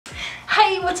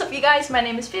Hey, what's up you guys? My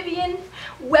name is Vivian.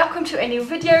 Welcome to a new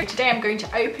video. Today I'm going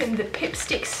to open the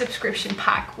Pipsticks subscription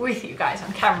pack with you guys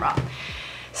on camera.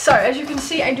 So as you can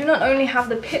see, I do not only have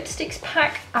the Pipsticks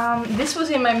pack. This was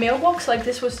in my mailbox, like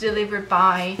this was delivered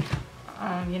by,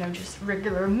 you know, just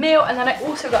regular mail. And then I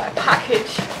also got a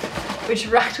package which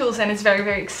rattles and is very,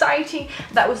 very exciting.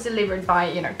 That was delivered by,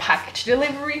 you know, package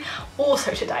delivery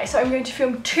also today. So I'm going to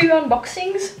film two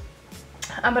unboxings.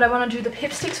 But I want to do the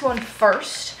Pipsticks one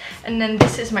first, and then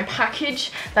this is my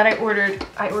package that I ordered.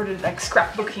 I ordered like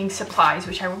scrapbooking supplies,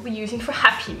 which I will be using for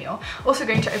Happy Meal. Also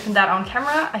going to open that on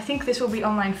camera. I think this will be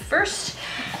online first,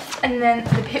 and then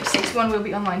the Pipsticks one will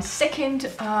be online second.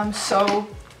 So,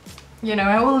 you know,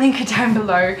 I will link it down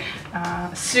below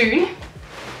soon.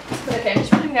 But okay, I'm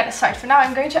just putting that aside for now.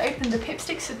 I'm going to open the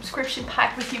Pipsticks subscription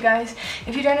pack with you guys.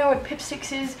 If you don't know what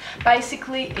Pipsticks is,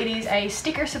 basically it is a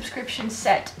sticker subscription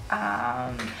set.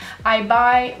 I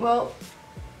buy, well,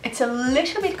 it's a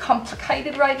little bit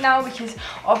complicated right now because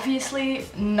obviously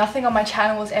nothing on my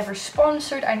channel was ever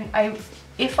sponsored.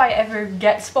 If I ever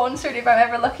get sponsored, if I'm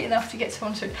ever lucky enough to get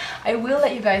sponsored, I will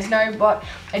let you guys know. But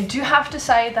I do have to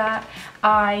say that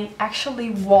I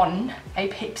actually won a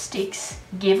Pipsticks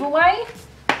giveaway.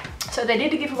 So they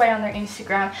did a giveaway on their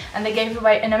Instagram and they gave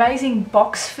away an amazing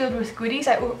box filled with goodies.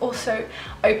 I will also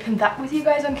open that with you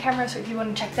guys on camera, so if you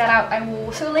want to check that out, I will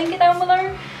also link it down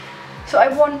below. So I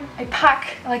won a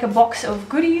pack, like a box of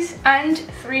goodies, and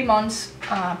 3 months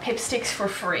Pipsticks for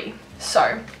free.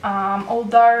 So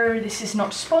although this is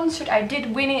not sponsored, I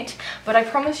did win it, but I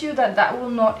promise you that that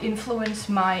will not influence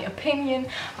my opinion.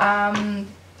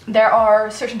 There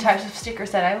are certain types of stickers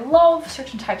that I love,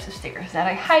 certain types of stickers that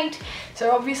I hate.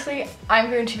 So obviously I'm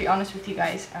going to be honest with you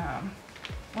guys.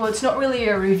 Well, it's not really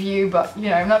a review, but you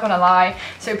know, I'm not gonna lie.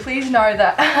 So please know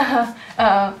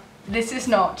that this is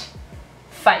not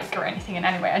fake or anything in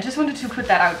any way. I just wanted to put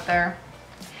that out there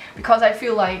because I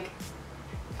feel like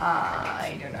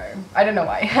I don't know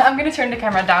why. I'm gonna turn the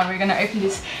camera down. We're gonna open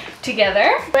this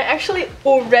together. I actually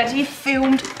already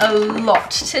filmed a lot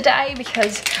today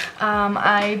because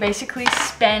I basically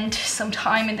spent some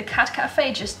time in the cat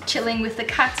cafe just chilling with the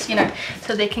cats, you know,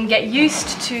 so they can get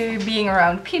used to being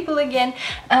around people again.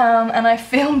 And I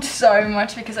filmed so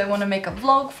much because I want to make a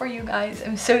vlog for you guys.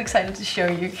 I'm so excited to show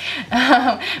you.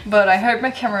 But I hope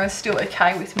my camera is still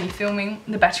okay with me filming.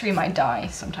 The battery might die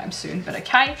sometime soon, but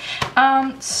okay.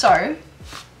 So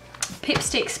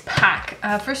Pipsticks pack.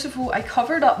 First of all, I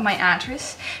covered up my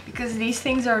address because these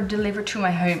things are delivered to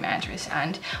my home address,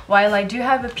 and while I do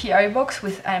have a PO box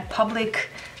with a public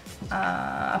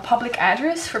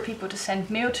address for people to send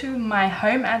mail to, my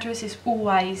home address is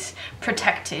always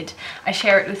protected. I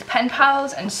share it with pen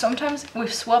pals and sometimes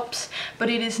with swaps, but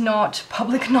it is not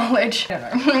public knowledge. I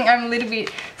don't know. I'm a little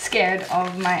bit scared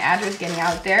of my address getting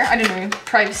out there. I don't know,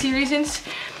 privacy reasons.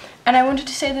 And I wanted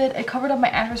to say that I covered up my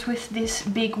address with this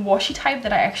big washi tape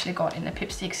that I actually got in the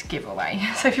Pipsticks giveaway.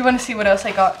 So if you want to see what else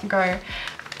I got, go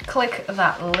click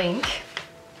that link.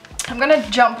 I'm gonna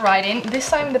jump right in.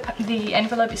 This time the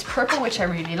envelope is purple, which I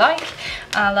really like.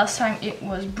 Last time it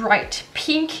was bright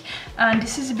pink, and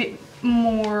this is a bit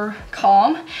more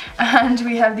calm. And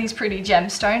we have these pretty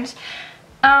gemstones.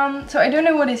 So I don't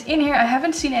know what is in here. I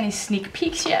haven't seen any sneak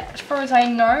peeks yet, as far as I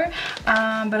know,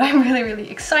 but I'm really,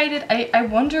 really excited. I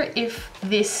wonder if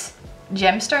this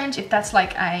gemstones, if that's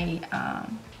like a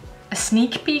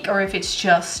sneak peek, or if it's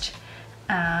just,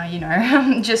 you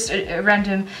know, just a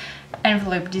random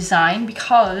envelope design,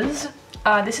 because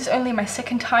this is only my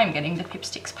second time getting the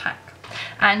Pipsticks pack.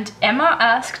 And Emma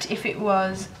asked if it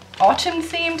was autumn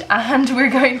themed, and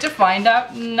we're going to find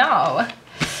out now.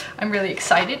 I'm really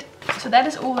excited. So that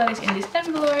is all that is in this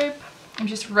envelope. I'm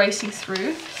just racing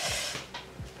through.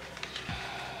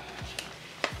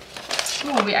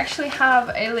 Oh, we actually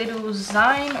have a little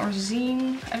zine or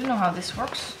zine. I don't know how this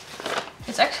works.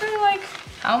 It's actually like,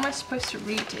 how am I supposed to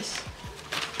read this?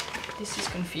 This is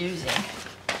confusing.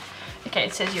 Okay,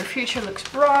 it says your future looks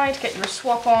bright, get your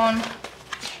swap on.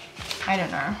 I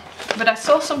don't know. But I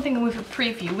saw something with a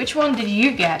preview. Which one did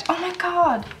you get? Oh my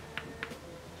god!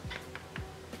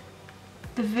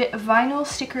 The vinyl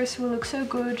stickers will look so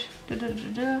good.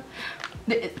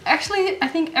 Actually, I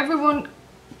think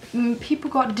people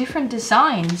got different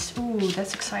designs. Ooh,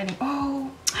 that's exciting.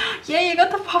 Oh, yeah, you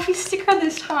got the puffy sticker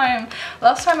this time.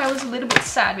 Last time I was a little bit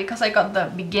sad because I got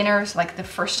the beginners, like the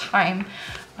first time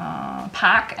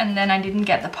pack, and then I didn't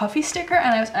get the puffy sticker,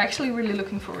 and I was actually really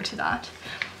looking forward to that.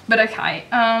 But okay,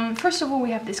 first of all,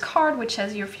 we have this card which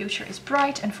says your future is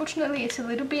bright. Unfortunately, it's a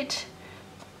little bit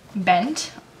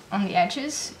bent on the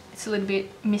edges. It's a little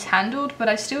bit mishandled, but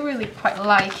I still really quite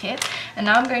like it. And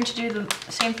now I'm going to do the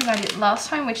same thing I did last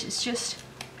time, which is just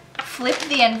flip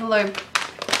the envelope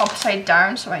upside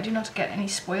down so I do not get any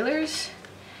spoilers,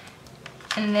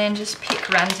 and then just pick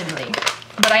randomly.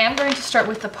 But I am going to start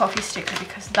with the puffy sticker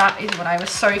because that is what I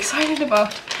was so excited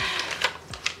about.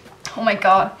 Oh my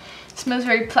god, it smells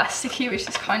very plasticky, which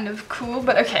is kind of cool.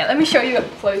 But okay, let me show you up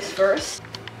close first.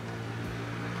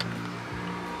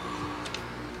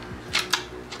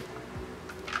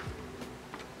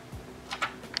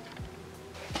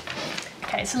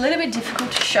 Okay, it's a little bit difficult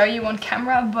to show you on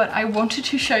camera, but I wanted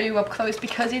to show you up close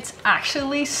because it's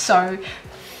actually so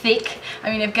thick. I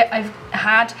mean, I've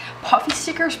had puffy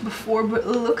stickers before, but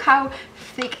look how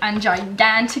thick and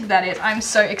gigantic that is. I'm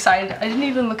so excited. I didn't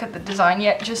even look at the design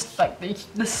yet, just like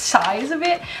the size of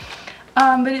it.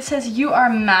 But it says "You are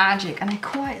magic," and I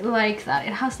quite like that.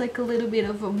 It has like a little bit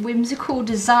of a whimsical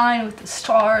design with the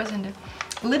stars and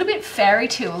a little bit fairy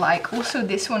tale like. Also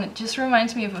this one, it just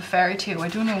reminds me of a fairy tale. I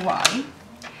don't know why.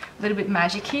 A little bit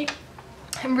magic-y.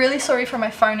 I'm really sorry for my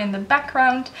phone in the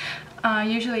background.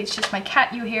 Usually it's just my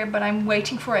cat you hear, but I'm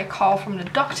waiting for a call from the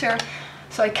doctor,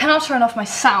 so I cannot turn off my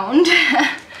sound.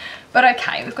 But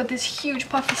okay, we've got this huge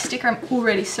puffy sticker. I'm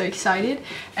already so excited,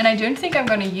 and I don't think I'm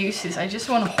going to use this. I just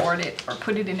want to hoard it or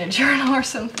put it in a journal or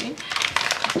something.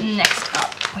 Next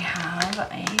up we have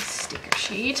a sticker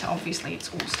sheet. Obviously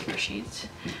it's all sticker sheets.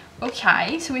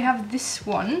 Okay, so we have this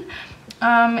one.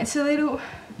 It's a little...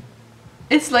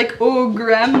 It's like, oh,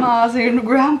 grandmas and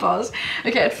grandpas.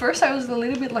 Okay, at first I was a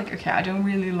little bit like, okay, I don't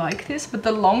really like this, but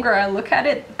the longer I look at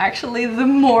it, actually the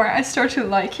more I start to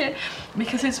like it,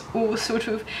 because it's all sort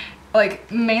of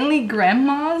like mainly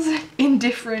grandmas in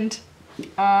different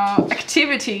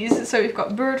activities. So we've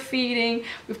got bird feeding,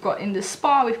 we've got in the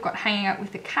spa, we've got hanging out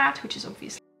with the cat, which is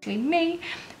obviously me.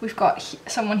 We've got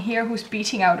someone here who's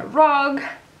beating out a rug.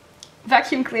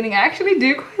 Vacuum cleaning, I actually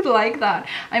do quite like that.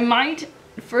 I might...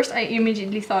 First I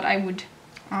immediately thought I would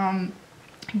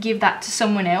give that to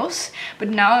someone else, but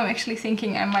now I'm actually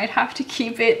thinking I might have to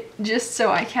keep it just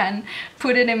so I can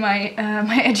put it in my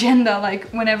my agenda, like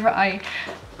whenever I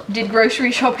did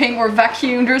grocery shopping or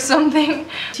vacuumed or something.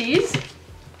 Cheese.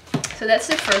 So that's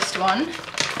the first one.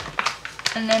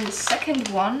 And then the second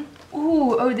one,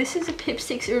 oh, this is a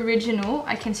Pipsticks original.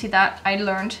 I can see that. I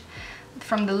learned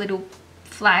from the little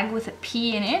flag with a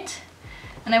P in it.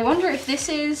 And I wonder if this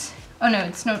is... Oh no,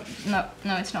 it's not,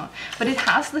 no it's not. But it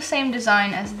has the same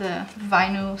design as the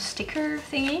vinyl sticker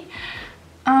thingy.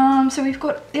 So we've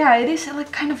got, yeah, it is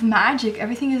like kind of magic.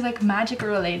 Everything is like magic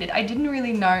related. I didn't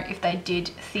really know if they did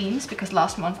themes because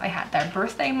last month I had their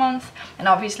birthday month, and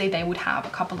obviously they would have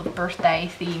a couple of birthday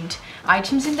themed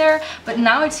items in there. But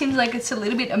now it seems like it's a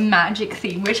little bit a magic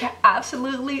theme, which I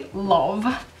absolutely love.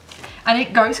 And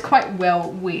it goes quite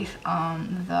well with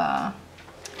the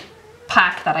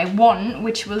pack that I won,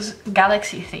 which was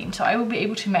galaxy themed, so I will be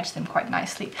able to match them quite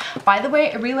nicely. By the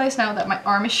way, I realize now that my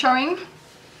arm is showing.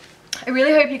 I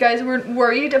really hope you guys weren't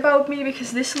worried about me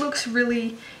because this looks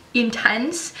really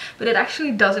intense, but it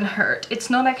actually doesn't hurt. It's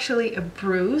not actually a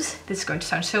bruise. This is going to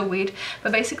sound so weird,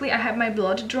 but basically I had my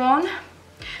blood drawn,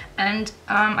 and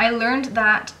I learned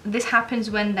that this happens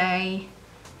when they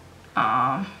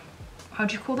how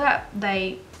do you call that?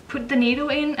 They put the needle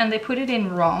in and they put it in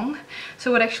wrong. So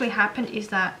what actually happened is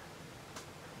that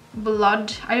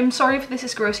blood, I'm sorry if this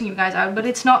is grossing you guys out, but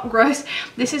it's not gross.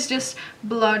 This is just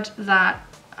blood that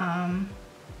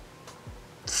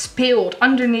spilled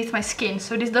underneath my skin.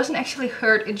 So this doesn't actually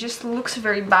hurt, it just looks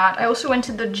very bad. I also went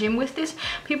to the gym with this.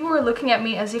 People were looking at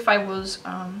me as if I was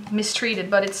mistreated,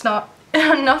 but it's not.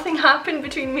 Nothing happened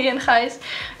between me and Gijs.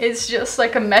 It's just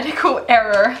like a medical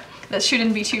error that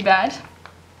shouldn't be too bad.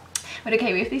 But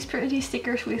okay, we have these pretty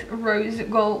stickers with rose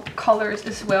gold colors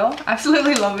as well.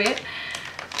 Absolutely love it.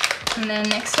 And then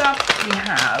next up we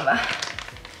have...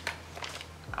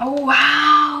 Oh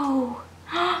wow!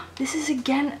 This is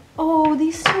again... Oh,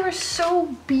 these two are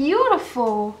so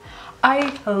beautiful.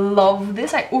 I love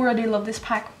this. I already love this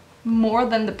pack more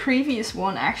than the previous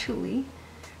one actually.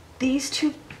 These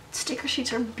two sticker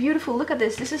sheets are beautiful. Look at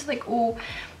this. This is like all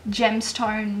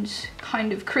gemstones,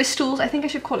 kind of crystals. I think I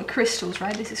should call it crystals,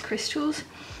 right? This is crystals.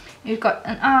 You've got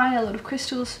an eye, a lot of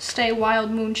crystals, stay wild,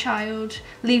 moonchild,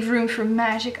 leave room for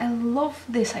magic. I love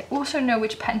this. I also know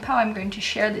which pen pal I'm going to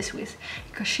share this with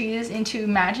because she is into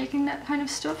magic and that kind of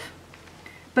stuff.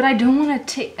 But I don't want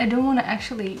to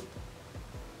actually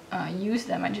use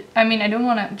them. I mean, I don't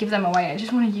want to give them away. I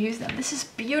just want to use them. This is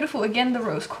beautiful. Again, the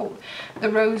rose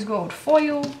gold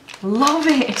foil. Love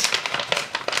it.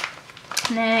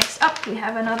 Next up, we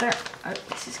have another. Oh,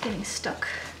 this is getting stuck.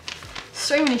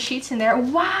 So many sheets in there.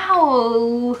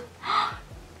 Wow.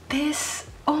 This.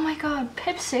 Oh my god,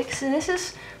 Pipsticks. This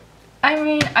is. I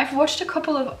mean, I've watched a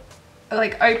couple of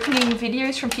like opening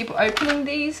videos from people opening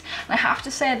these, and I have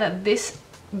to say that this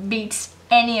beats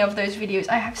any of those videos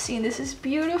I have seen. This is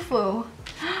beautiful.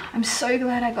 I'm so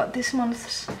glad I got this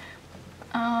month's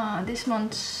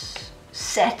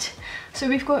set. So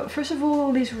we've got, first of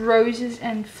all, these roses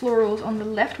and florals on the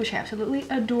left, which I absolutely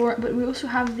adore, but we also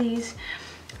have these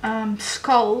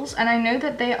skulls, and I know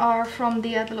that they are from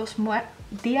Dia de los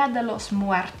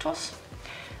Muertos.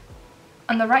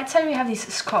 On the right side we have these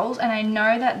skulls, and I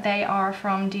know that they are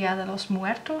from Dia de los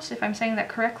Muertos, if I'm saying that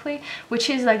correctly, which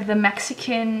is like the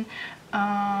Mexican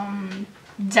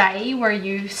day where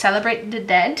you celebrate the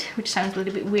dead, which sounds a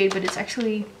little bit weird, but it's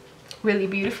actually really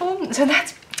beautiful. So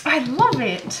that's, I love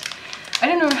it. I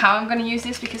don't know how I'm going to use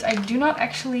this because I do not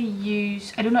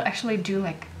actually do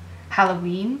like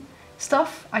Halloween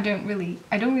stuff. I don't really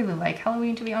like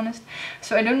Halloween, to be honest.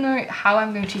 So I don't know how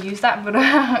I'm going to use that, but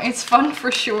it's fun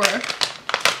for sure.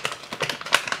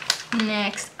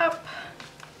 Next up.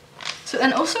 So,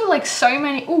 and also like so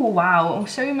many, oh wow,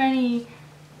 so many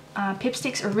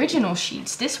Pipsticks original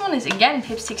sheets. This one is again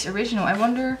Pipsticks original. I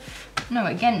wonder, no,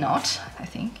 again not, I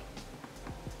think.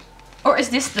 Or is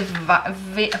this the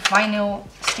vinyl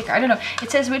sticker? I don't know. It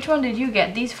says, which one did you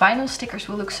get? These vinyl stickers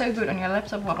will look so good on your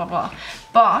laptop, blah, blah, blah.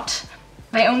 But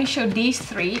they only showed these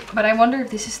 3. But I wonder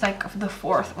if this is like the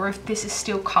 4th or if this is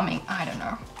still coming. I don't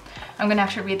know. I'm gonna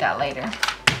have to read that later.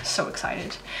 So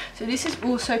excited. So this is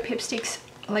also Pipsticks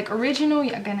like original.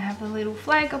 You're gonna have a little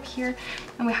flag up here.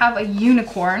 And we have a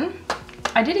unicorn.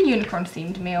 I did a unicorn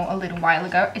themed mail a little while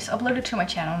ago. It's uploaded to my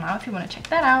channel now if you want to check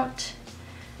that out.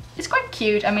 It's quite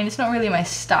cute. I mean, it's not really my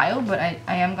style, but I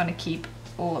am gonna keep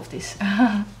all of this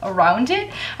around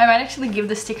it. I might actually give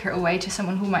the sticker away to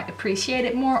someone who might appreciate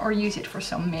it more or use it for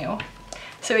some mail.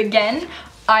 So again,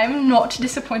 I'm not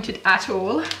disappointed at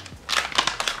all.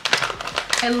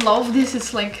 I love this.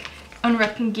 It's like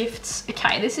unwrapping gifts.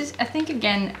 Okay, this is, I think,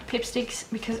 again, Pipsticks,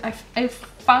 because I've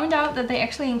found out that they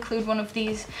actually include one of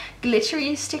these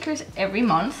glittery stickers every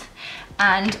month.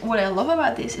 And what I love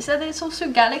about this is that it's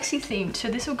also galaxy themed, so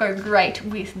this will go great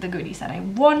with the goodies that I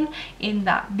won in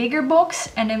that bigger box.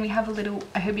 And then we have a little,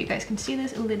 I hope you guys can see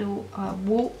this, a little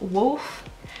wolf,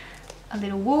 I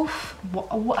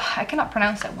cannot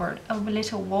pronounce that word, a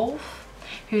little wolf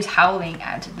who's howling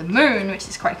at the moon, which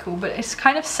is quite cool, but it's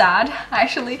kind of sad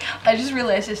actually. I just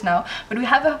realized this now. But we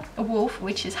have a wolf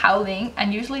which is howling,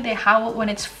 and usually they howl when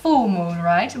it's full moon,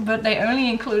 right? But they only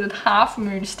included half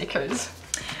moon stickers.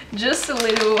 Just a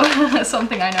little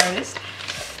something I noticed.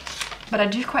 But I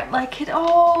do quite like it.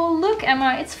 Oh, look,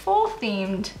 Emma, it's fall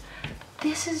themed.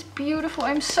 This is beautiful.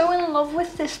 I'm so in love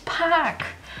with this pack.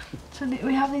 So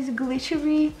we have these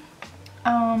glittery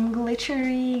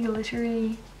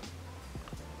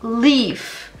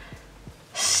leaf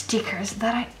stickers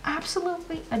that I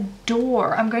absolutely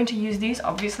adore. I'm going to use these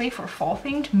obviously for fall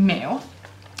themed mail.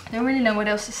 I don't really know what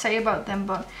else to say about them,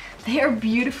 but they are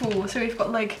beautiful. So we've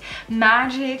got like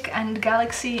magic and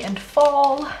galaxy and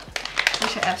fall,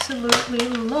 which I absolutely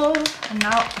love. And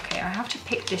now, okay, I have to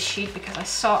pick this sheet because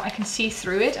I can see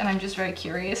through it and I'm just very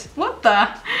curious. What the?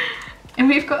 And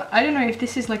we've got, I don't know if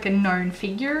this is like a known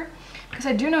figure, because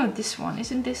I do know this one.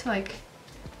 Isn't this like,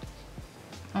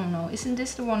 oh no, isn't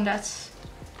this the one that's,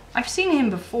 I've seen him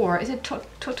before. Is it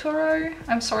Totoro?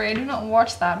 I'm sorry, I do not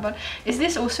watch that, but is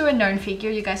this also a known figure?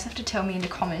 You guys have to tell me in the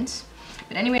comments.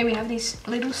 But anyway, we have these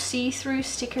little see-through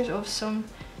stickers of some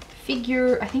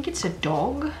figure. I think it's a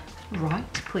dog,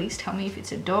 right? Please tell me if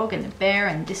it's a dog and a bear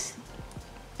and this,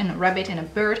 and a rabbit and a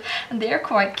bird. And they're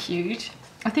quite cute.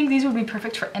 I think these would be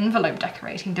perfect for envelope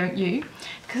decorating, don't you?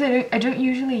 Because I don't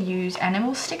usually use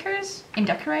animal stickers in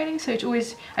decorating, so it's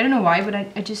always, I don't know why, but I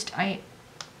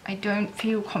don't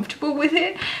feel comfortable with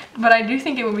it. But I do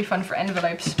think it would be fun for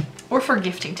envelopes or for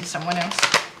gifting to someone else.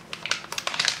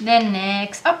 Then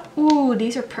next up, ooh,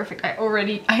 these are perfect. I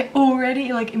already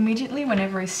like immediately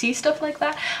whenever I see stuff like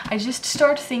that, I just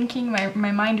start thinking,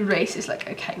 my mind races like,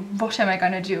 okay, what am I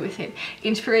gonna do with it?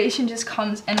 Inspiration just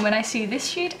comes, and when I see this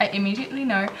sheet, I immediately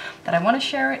know that I want to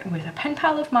share it with a pen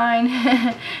pal of mine.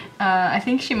 I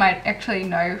think she might actually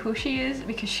know who she is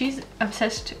because she's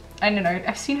obsessed. I don't know,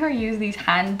 I've seen her use these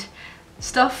hand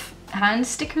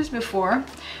stickers before.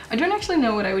 I don't actually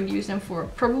know what I would use them for.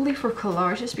 Probably for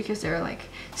collages because they're like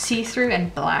see-through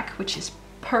and black, which is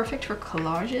perfect for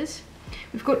collages.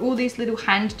 We've got all these little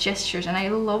hand gestures, and I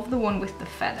love the one with the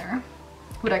feather.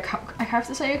 But I have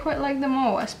to say I quite like them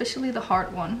all, especially the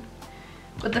heart one.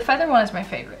 But the feather one is my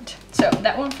favorite. So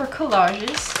that one for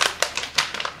collages.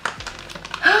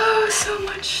 Oh, so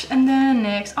much. And then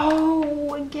next,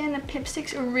 oh, again, a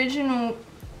Pipsticks original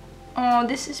Oh,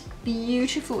 this is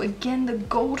beautiful. Again, the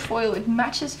gold foil, it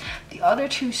matches the other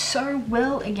two so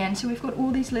well again. So we've got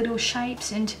all these little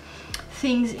shapes and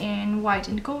things in white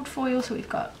and gold foil. So we've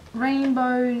got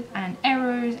rainbows and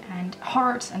arrows and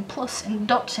hearts and plus and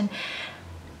dots and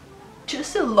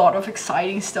just a lot of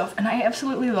exciting stuff, and I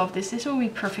absolutely love this. This will be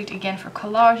perfect again for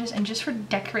collages and just for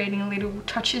decorating little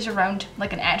touches around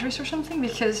like an address or something,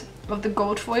 because of the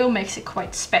gold foil makes it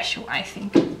quite special, I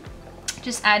think.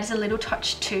 Just adds a little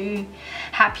touch to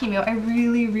Happy Meal. I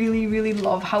really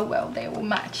love how well they will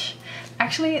match.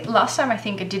 Actually, last time I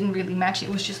think it didn't really match. It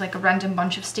was just like a random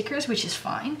bunch of stickers, which is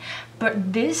fine.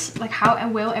 But this, like how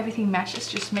well everything matches,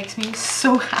 just makes me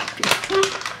so happy.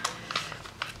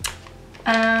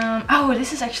 Oh,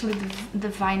 this is actually the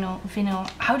vinyl,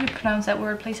 how do you pronounce that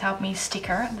word? Please help me.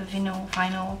 Sticker, the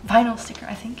vinyl sticker,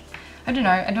 I think. I don't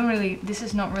know, this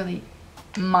is not really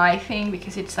my thing,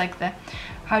 because it's like the,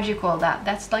 how do you call that?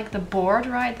 That's like the board,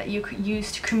 right? That you could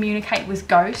use to communicate with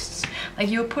ghosts. Like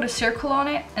you'll put a circle on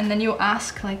it and then you'll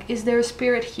ask like, is there a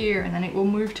spirit here? And then it will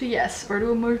move to yes, or it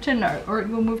will move to no, or it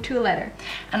will move to a letter.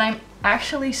 And I'm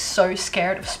actually so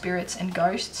scared of spirits and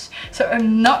ghosts, so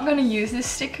I'm not going to use this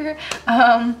sticker.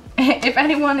 If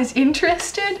anyone is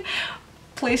interested,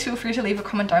 please feel free to leave a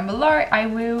comment down below.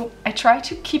 I try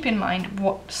to keep in mind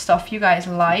what stuff you guys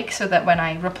like, so that when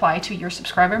I reply to your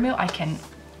subscriber mail, I can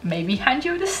maybe hand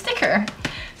you the sticker.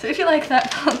 So if you like that,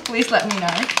 please let me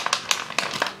know.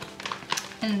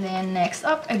 And then next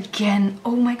up, again,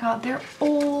 oh my god, they're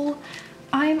all,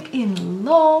 I'm in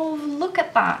love. Look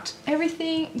at that.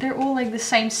 Everything, they're all like the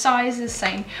same size, the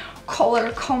same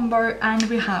color combo, and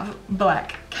we have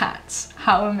black cats.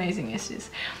 How amazing is this?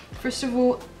 First of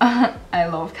all, I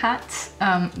love cats.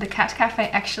 The cat cafe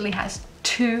actually has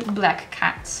 2 black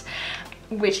cats,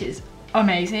 which is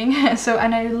amazing. So,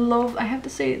 and I have to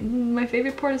say, my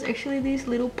favorite part is actually these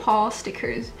little paw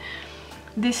stickers.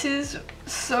 This is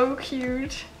so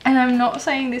cute. And I'm not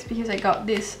saying this because I got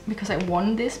this because I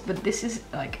won this, but this is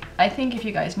like, I think if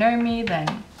you guys know me,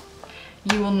 then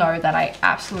you will know that I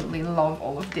absolutely love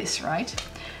all of this, right?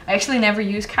 I actually never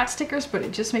use cat stickers, but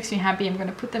it just makes me happy. I'm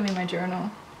gonna put them in my journal.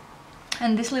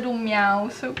 And this little meow,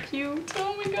 so cute.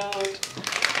 Oh my god.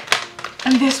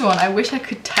 And this one, I wish I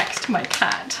could text my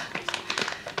cat.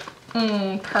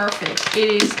 Perfect.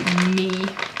 It is me.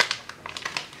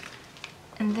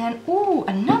 And then, oh,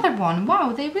 another one.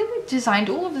 Wow, they really designed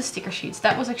all of the sticker sheets.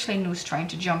 That was actually Noose trying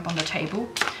to jump on the table,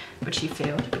 but she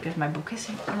failed because my book is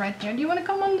right there. Do you want to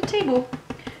come on the table?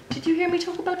 Did you hear me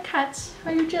talk about cats?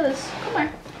 Are you jealous? Come on.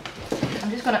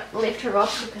 I'm just gonna lift her up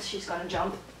because she's gonna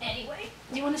jump anyway.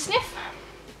 Do you want to sniff?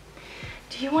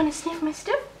 Do you want to sniff my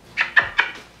stuff?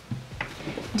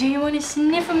 Do you want to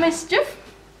sniff my stuff?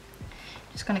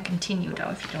 Just gonna continue though,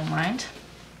 if you don't mind.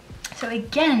 So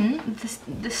again,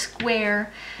 the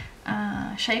square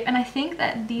shape, and I think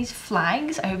that these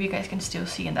flags, I hope you guys can still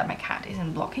see and that my cat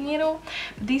isn't blocking it all.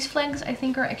 These flags I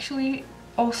think are actually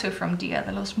also from Dia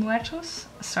de los Muertos.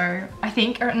 So I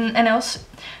think, and else,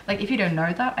 like if you don't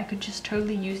know that, I could just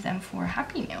totally use them for a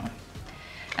Happy Meal.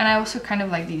 And I also kind of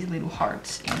like these little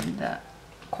hearts in the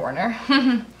corner.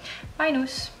 Bye,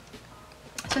 Noose.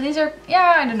 So these are,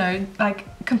 yeah, I don't know, like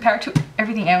compared to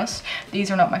everything else,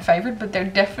 these are not my favorite, but they're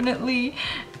definitely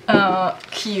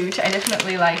cute. I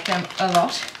definitely like them a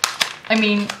lot. I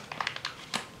mean,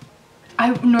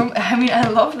 I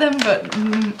love them, but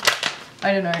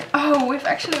I don't know. Oh, we've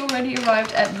actually already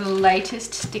arrived at the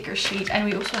latest sticker sheet, and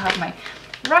we also have my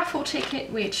raffle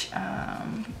ticket, which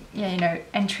yeah, you know,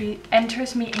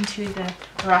 enters me into the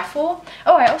raffle.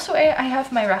 Oh, I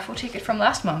have my raffle ticket from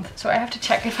last month, so I have to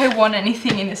check if I won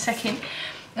anything in a second.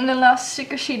 And the last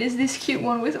sticker sheet is this cute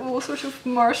one with all sorts of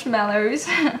marshmallows.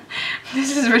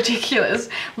 This is ridiculous.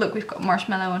 Look, we've got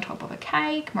marshmallow on top of a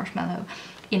cake, marshmallow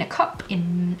in a cup,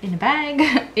 in a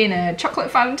bag, in a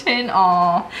chocolate fountain.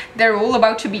 Aw, they're all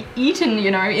about to be eaten,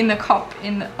 you know, in the cup,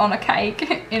 on a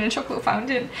cake, in a chocolate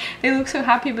fountain. They look so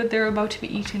happy, but they're about to be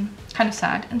eaten. Kind of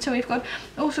sad. And so we've got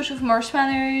all sorts of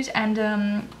marshmallows and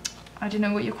I don't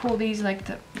know what you call these, like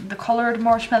the colored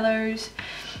marshmallows.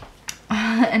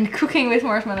 And cooking with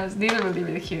marshmallows. These are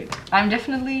really cute. I'm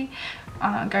definitely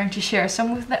going to share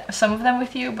some of them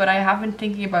with you, but I have been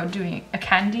thinking about doing a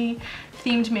candy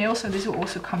themed meal, so this will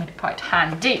also come in quite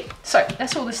handy. So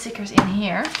that's all the stickers in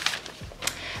here.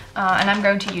 And I'm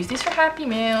going to use this for Happy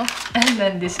Meal, and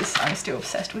then this is, I'm still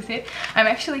obsessed with it. I'm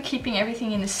actually keeping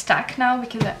everything in a stack now,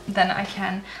 because then I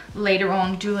can later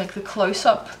on do like the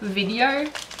close-up video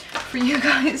for you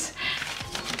guys.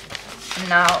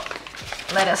 Now,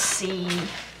 let us see.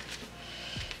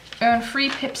 Earn free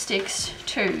Pipsticks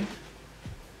too.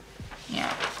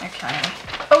 Yeah, okay.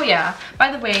 Oh Oh yeah,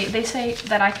 by the way, they say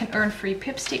that I can earn free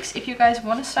Pipsticks. If you guys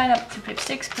want to sign up to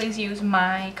Pipsticks, please use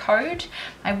my code.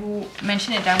 I will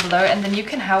mention it down below, and then you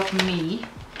can help me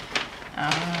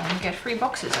get free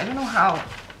boxes. I don't know how.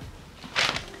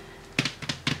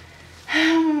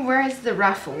 Where is the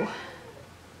raffle?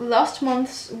 Last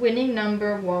month's winning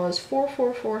number was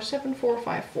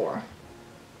 4447454.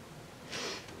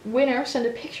 Winner, send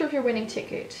a picture of your winning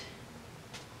ticket.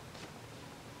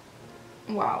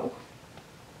 Wow.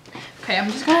 Okay,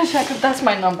 I'm just gonna check if that's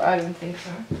my number. I don't think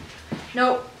so.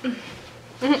 Nope.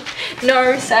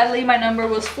 No, sadly my number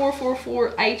was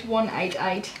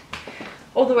 4448188.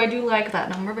 Although I do like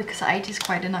that number because 8 is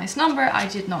quite a nice number. I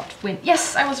did not win.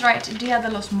 Yes, I was right. Dia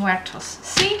de los Muertos.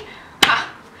 See?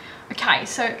 Ah. Okay,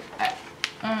 so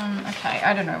okay,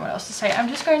 I don't know what else to say. I'm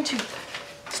just going to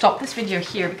stop this video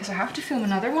here because I have to film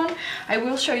another one. I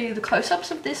will show you the close-ups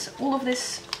of this, all of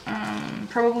this,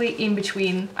 probably in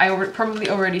between. I probably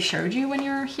already showed you when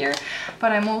you're here,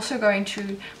 but I'm also going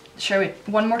to show it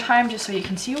one more time just so you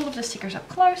can see all of the stickers up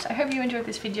close. I hope you enjoyed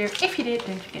this video. If you did,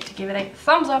 don't forget to give it a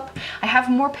thumbs up. I have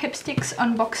more Pipsticks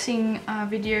unboxing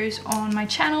videos on my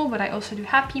channel, but I also do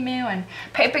Happy Mail and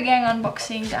Paper Gang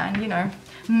unboxings and, you know,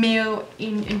 mail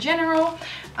in general.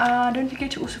 Don't forget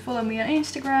to also follow me on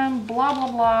Instagram, blah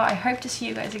blah blah. I hope to see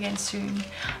you guys again soon.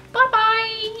 Bye.